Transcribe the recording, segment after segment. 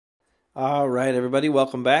All right, everybody,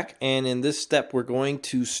 welcome back. And in this step, we're going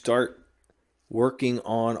to start working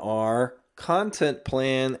on our content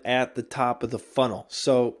plan at the top of the funnel.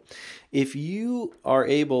 So if you are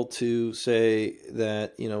able to say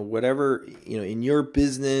that, whatever, in your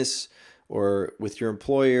business or with your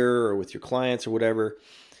employer or with your clients or whatever,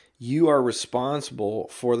 you are responsible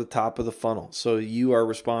for the top of the funnel. So you are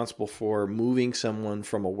responsible for moving someone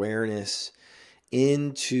from awareness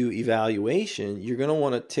into evaluation. You're going to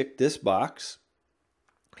want to tick this box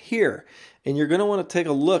here, and you're going to want to take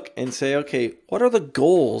a look and say, okay, what are the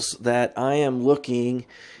goals that I am looking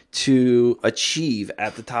to achieve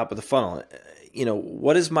at the top of the funnel?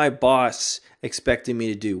 What is my boss expecting me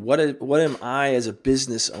to do? What am I as a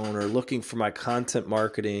business owner looking for my content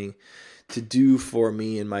marketing to do for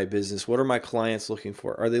me in my business? What are my clients looking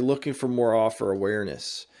for? Are they looking for more offer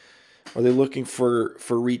awareness? Are they looking for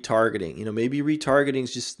retargeting? Maybe retargeting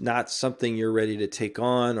is just not something you're ready to take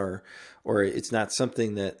on, or it's not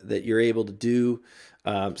something that you're able to do.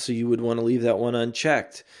 So you would want to leave that one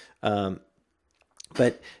unchecked.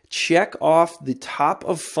 But check off the top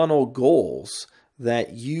of funnel goals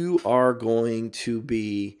that you are going to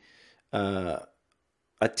be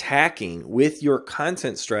attacking with your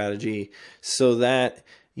content strategy, so that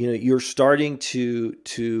you're starting to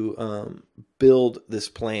build this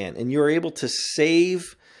plan, and you're able to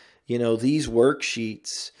save these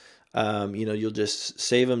worksheets. You'll just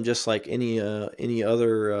save them just like any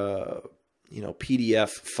other PDF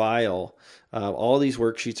file. All these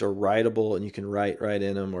worksheets are writable, and you can write right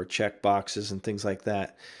in them, or check boxes and things like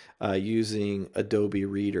that, using Adobe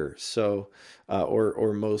Reader. So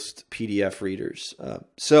or most PDF readers.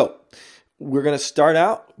 So we're going to start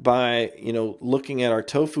out by, looking at our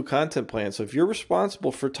Tofu content plan. So if you're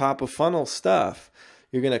responsible for top of funnel stuff,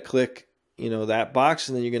 you're going to click, that box,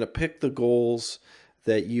 and then you're going to pick the goals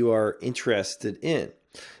that you are interested in.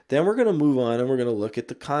 Then we're going to move on, and we're going to look at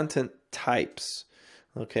the content types.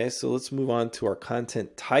 Okay, so let's move on to our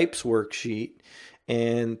content types worksheet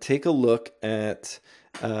and take a look at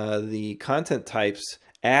the content types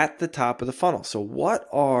at the top of the funnel. So what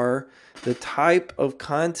are the type of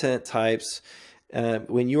content types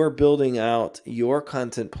when you are building out your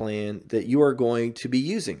content plan that you are going to be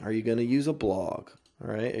using? Are you going to use a blog?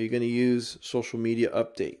 All right. Are you going to use social media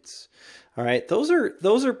updates? All right. Those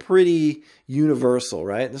are pretty universal,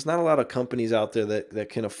 right? There's not a lot of companies out there that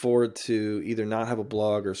can afford to either not have a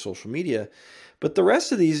blog or social media. But the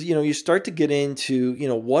rest of these, you start to get into,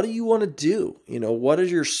 what do you want to do? What are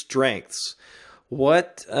your strengths?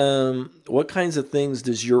 What kinds of things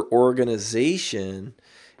does your organization,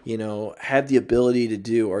 have the ability to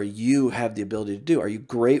do, or you have the ability to do? Are you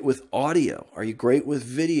great with audio? Are you great with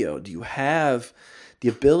video? Do you have the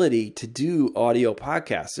ability to do audio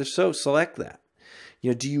podcasts? If so, select that.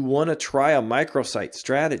 Do you want to try a microsite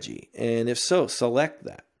strategy? And if so, select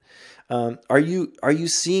that. Are you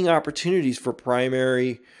seeing opportunities for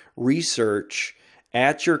primary research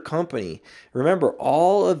at your company? Remember,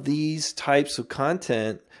 all of these types of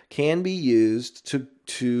content can be used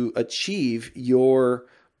to achieve your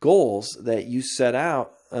goals that you set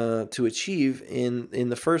out to achieve in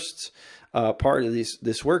the first part of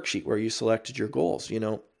this worksheet where you selected your goals.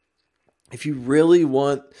 If you really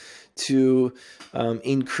want to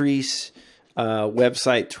increase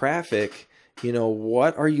website traffic,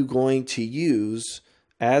 what are you going to use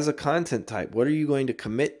as a content type? What are you going to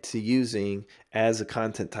commit to using as a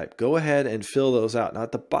content type? Go ahead and fill those out. Now,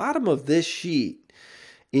 at the bottom of this sheet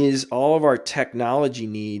is all of our technology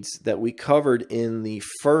needs that we covered in the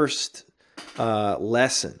first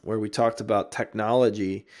lesson, where we talked about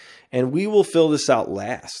technology. And we will fill this out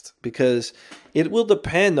last, because it will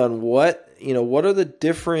depend on what are the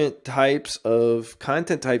different types of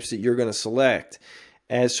content types that you're going to select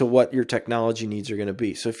as to what your technology needs are going to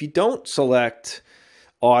be. So if you don't select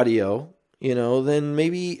audio, then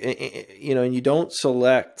maybe, and you don't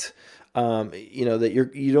select,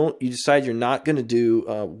 that you decide you're not going to do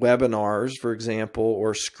webinars, for example,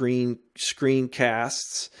 or screencasts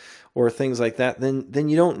or things like that, then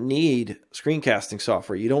you don't need screencasting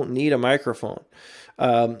software. You don't need a microphone.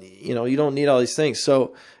 You don't need all these things.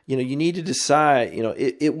 So, you need to decide,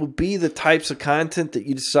 it will be the types of content that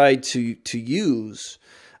you decide to use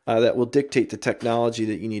that will dictate the technology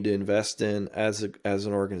that you need to invest in as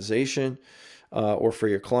an organization, or for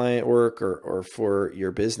your client work, or for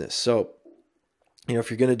your business. So, if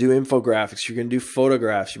you're going to do infographics, you're going to do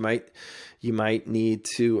photographs, you might need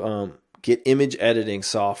to get image editing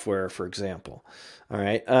software, for example. All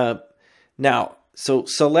right. Now, so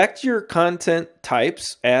select your content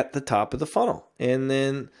types at the top of the funnel. And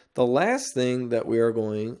then the last thing that we are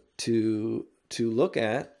going to look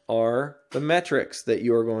at are the metrics that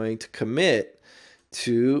you're going to commit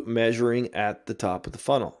to measuring at the top of the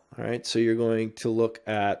funnel. All right. So you're going to look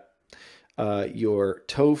at your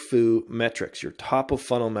Tofu metrics, your top of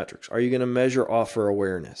funnel metrics. Are you going to measure offer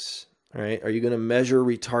awareness? All right. Are you going to measure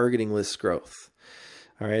retargeting list growth?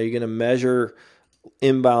 All right. Are you going to measure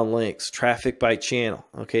inbound links, traffic by channel?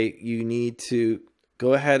 Okay. You need to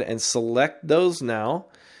go ahead and select those now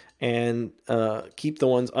and keep the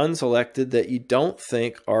ones unselected that you don't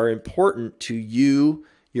think are important to you,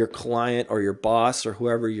 your client, or your boss, or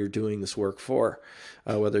whoever you're doing this work for,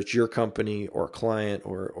 whether it's your company or client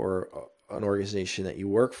or an organization that you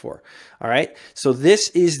work for. All right. So this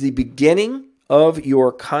is the beginning of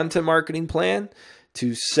your content marketing plan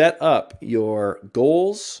to set up your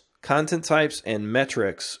goals, content types, and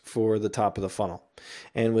metrics for the top of the funnel.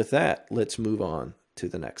 And with that, let's move on to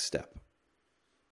the next step.